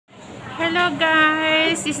Hello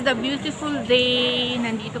guys! This is the beautiful day.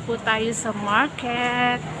 Nandito po tayo sa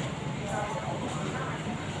market.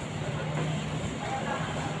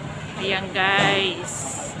 Ayan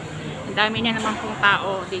guys. Ang dami na naman pong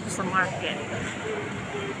tao dito sa market.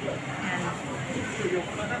 Ayan.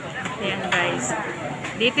 Ayan guys.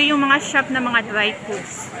 Dito yung mga shop na mga dry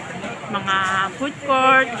foods. Mga food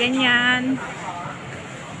court, ganyan.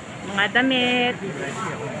 Mga damit.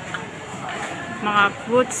 Mga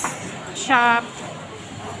fruits shop.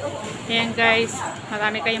 Ayan guys,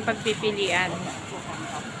 marami kayong pagpipilian.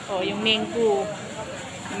 O, yung mango,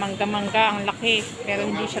 mangga-mangga, ang laki, pero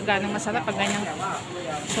hindi siya ganang masarap pag ganyang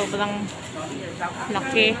sobrang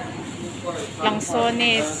laki.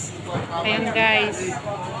 Langsones. Ayan guys,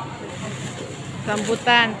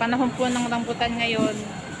 rambutan, panahon po ng rambutan ngayon,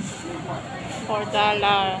 $4.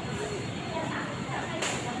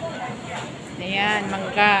 Ayan,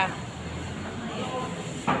 mangga.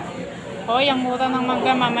 Hoy, ang mura ng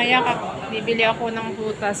mangga, mamaya bibili ako ng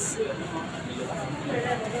prutas.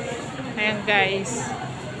 Ayan guys.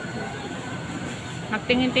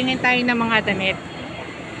 Magtingin-tingin tayo ng mga damit.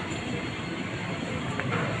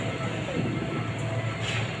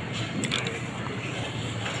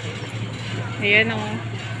 Ayan o.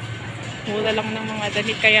 Mura lang ng mga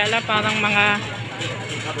damit. Kaya lang parang mga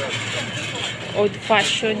old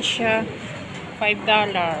fashion siya. $5.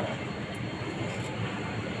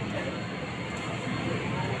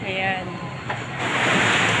 Ayan.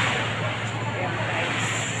 Ayan guys.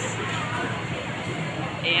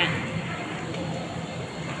 Ayan.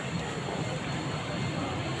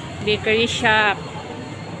 Bakery shop.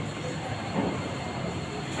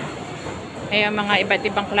 Ayan, mga iba't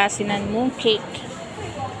ibang klase ng mooncake.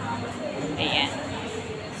 Ayan.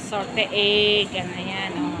 Sorte egg.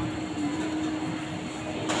 Ayan o.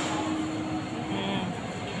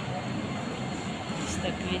 It's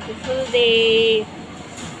the beautiful day.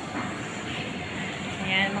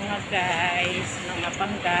 Ayan mga guys, mga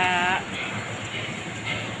pangga.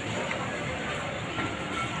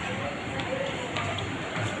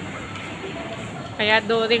 Kaya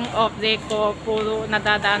during off day ko, puro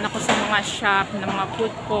nadadaan ako sa mga shop, ng mga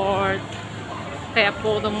food court. Kaya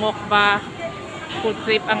puro mukba, food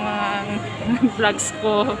trip ang vlogs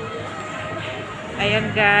ko.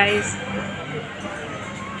 Ayan guys.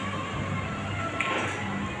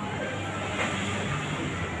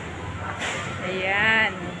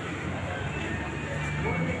 Ayan.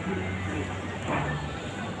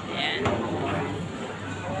 Ayan.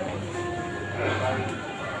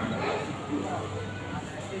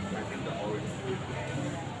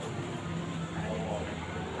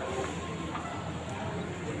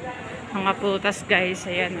 Mga prutas guys.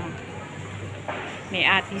 Ayan o. May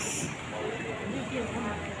atis.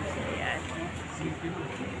 Ayan.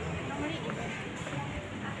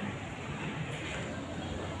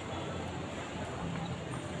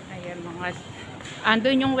 Ayan mga,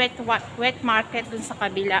 andun yung wet market dun sa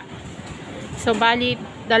kabila. So bali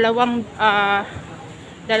dalawang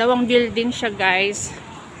building siya guys.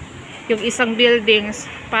 Yung isang buildings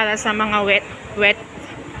para sa mga wet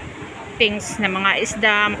things na mga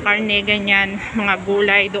isda, karne, ganyan, mga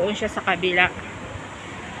gulay, doon siya sa kabila.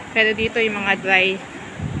 Pero dito yung mga dry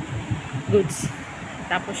goods.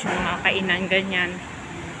 Tapos yung mga kainan, ganyan.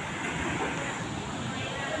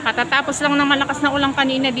 Katatapos lang ng malakas na ulang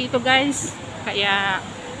kanina dito guys. Kaya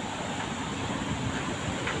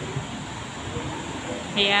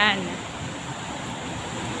ayan.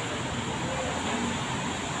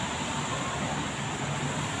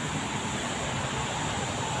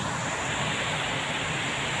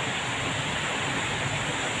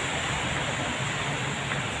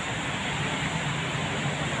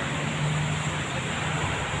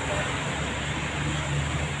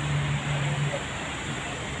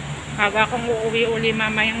 Aga akong uuwi uli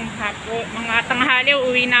mamayang hapon. Mga tanghali,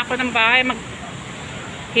 uuwi na ako ng bahay.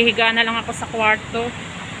 Maghihiga na lang ako sa kwarto.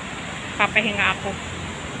 Papahinga ako.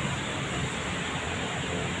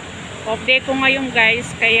 Off day ko ngayon guys.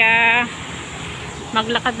 Kaya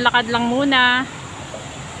maglakad-lakad lang muna.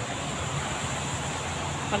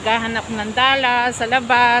 Maghahanap ng dala sa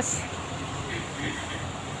labas.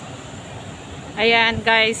 Ayan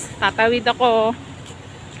guys. Tatawid ako.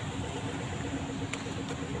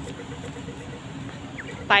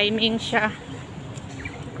 Timing siya.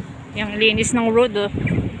 Yung linis ng road oh.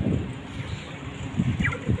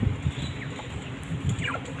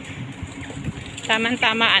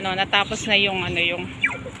 Tama-tama ano, natapos na yung yung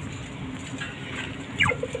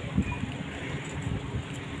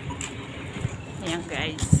ayan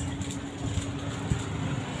guys.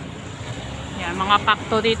 Yan, mga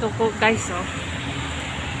factory dito po guys oh.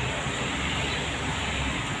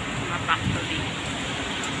 Mga factory.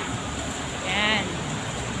 Yan.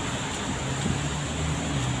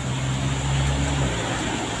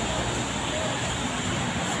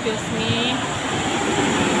 Excuse me.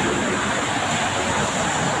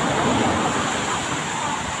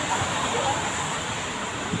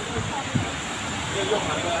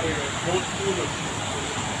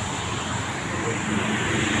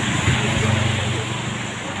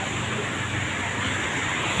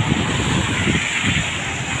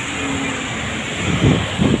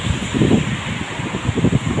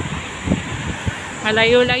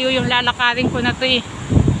 Malayo-layo yung lalakarin ko na to eh.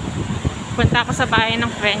 Punta ako sa bahay ng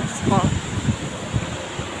friends ko.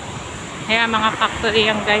 Kaya mga factory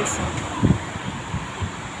yan guys.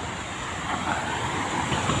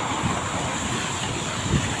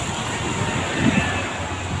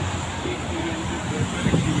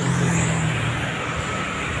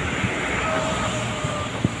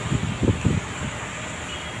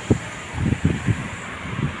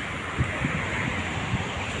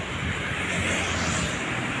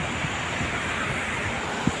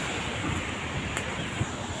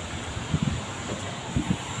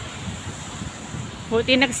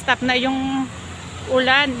 Buti nag-stop na yung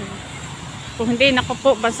ulan. Kung hindi, naku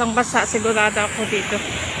po, basang-basa sigurado ako dito.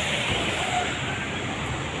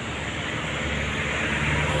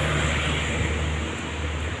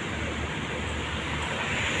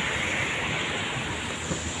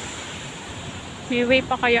 May way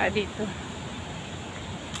pa kaya dito?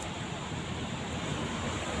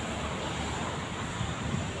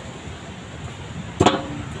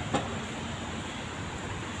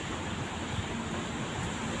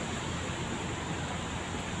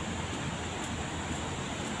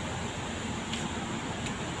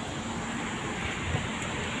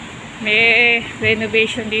 May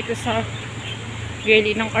renovation dito sa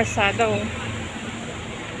gilid ng kalsada oh.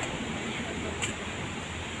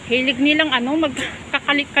 Hilig nilang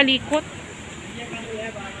magkakalik-kalikot.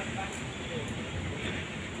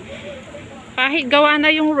 Kahit gawa na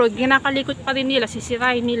yung road, ginakalikot pa rin nila,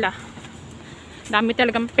 sisirahin nila. Dami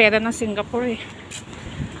talagang pera ng Singapore eh.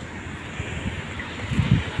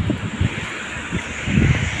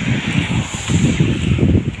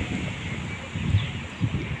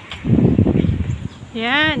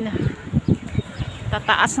 Yan.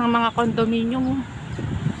 Tataas ng mga kondominium.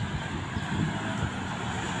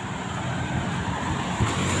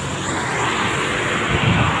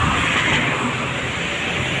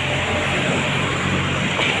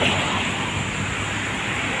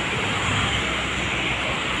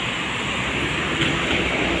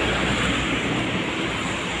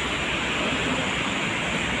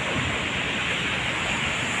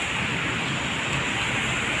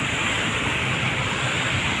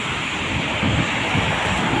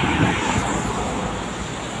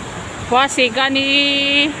 Siga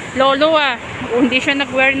ni Lolo ah. Hindi siya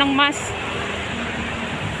nag-wear ng mask.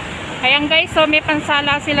 Ayan guys, so may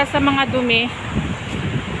pansala sila sa mga dumi.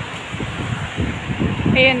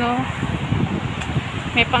 Ayan oh.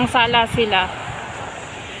 May pansala sila.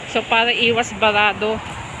 So para iwas barado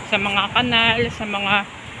sa mga kanal, sa mga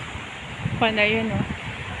na yun oh.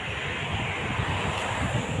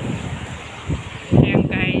 Ayan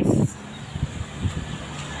guys.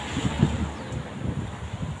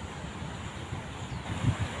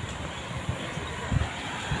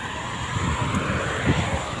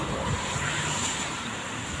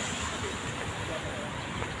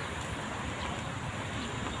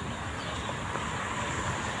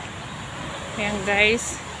 Ayan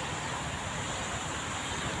guys.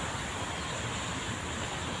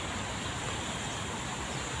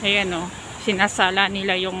 Ayan o. Sinasala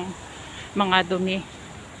nila yung mga dumi.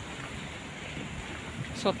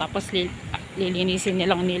 So tapos lilinisin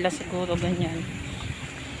nilang nila siguro ganyan.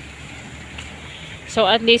 So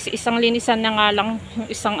at least isang linisan na nga lang,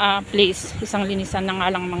 isang place, isang linisan na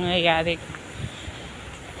nga lang mangyayari.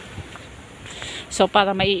 So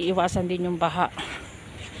para maiiwasan din yung baha.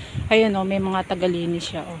 Ayan o, may mga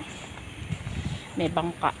tagalinis siya o. May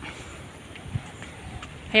bangka.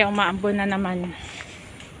 Kaya umaambon na naman.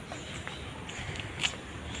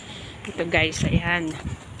 Ito guys, ayan.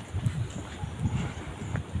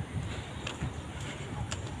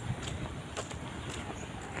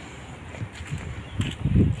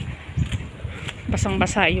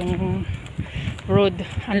 Basang-basa yung road.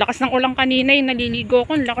 Ang lakas ng ulan kanina, yung naliligo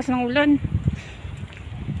ko. Ang lakas ng ulan.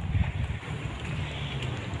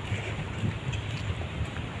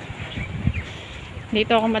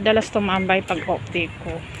 Dito ako madalas tumambay pag off day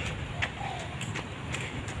ko.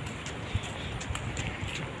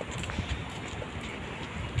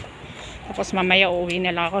 Tapos mamaya uuwi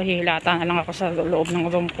na lang ako. Hihilata na lang ako sa loob ng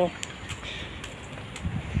room ko.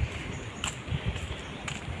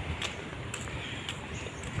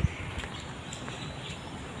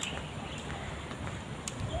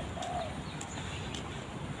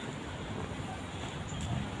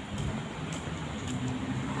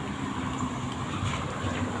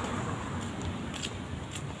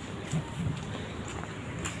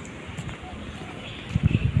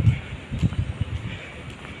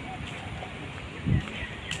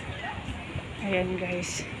 Ayan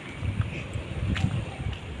guys.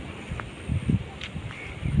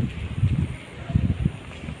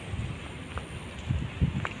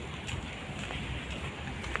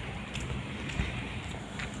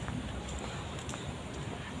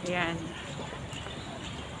 Ayan.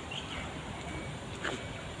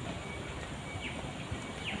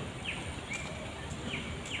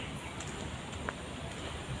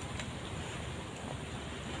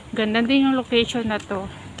 Ganda din yung location na to.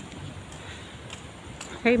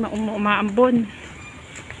 Okay, umaambon.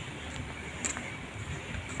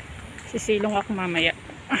 Sisilong ako mamaya.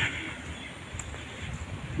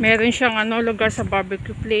 Meron siyang lugar sa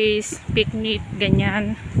barbecue place, picnic,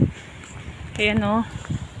 ganyan. Ayan o.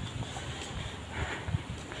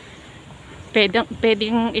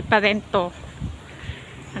 Pwedeng iparento.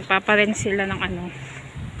 Nagpaparent sila ng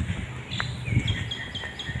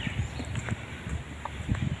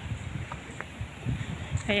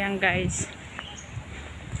Ayan guys.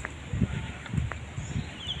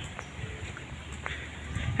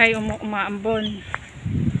 Ay, umaambon.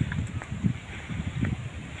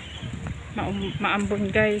 Maambon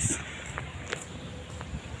guys.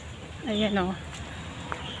 Ayan o.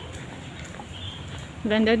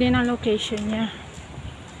 Ganda din ang location niya.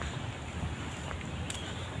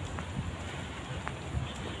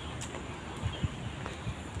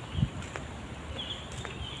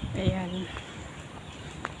 Ayan.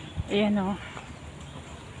 Ayan o.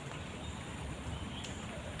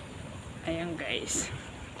 Ayan guys.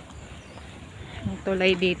 Ang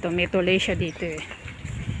tulay dito. May tulay siya dito eh.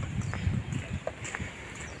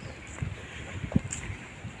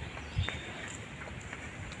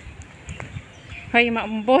 Ay,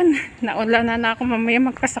 maambon. Naulanan na ako mamaya.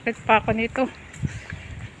 Magkasakit pa ako nito.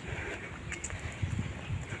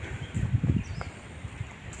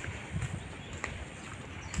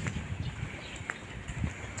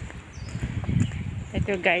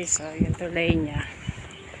 Ito guys, oh, yung tulay niya.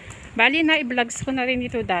 Bali na i-vlogs ko na rin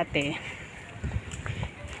ito dati.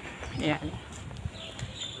 Ayan.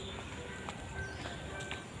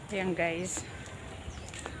 Ayan guys.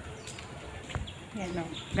 Ayan o,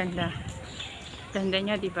 ganda. Ganda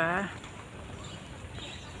niya, di ba?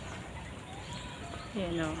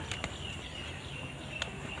 Ayan o.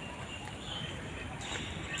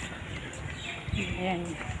 Ayan.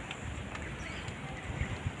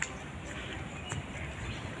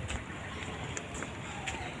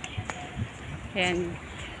 Ayan.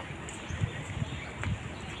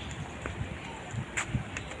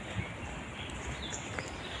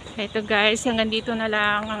 Ito guys, hanggang dito na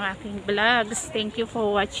lang ang aking vlogs. Thank you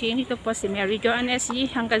for watching. Ito po si Mary JOAN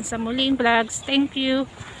SG. Hanggang sa muling vlogs. Thank you.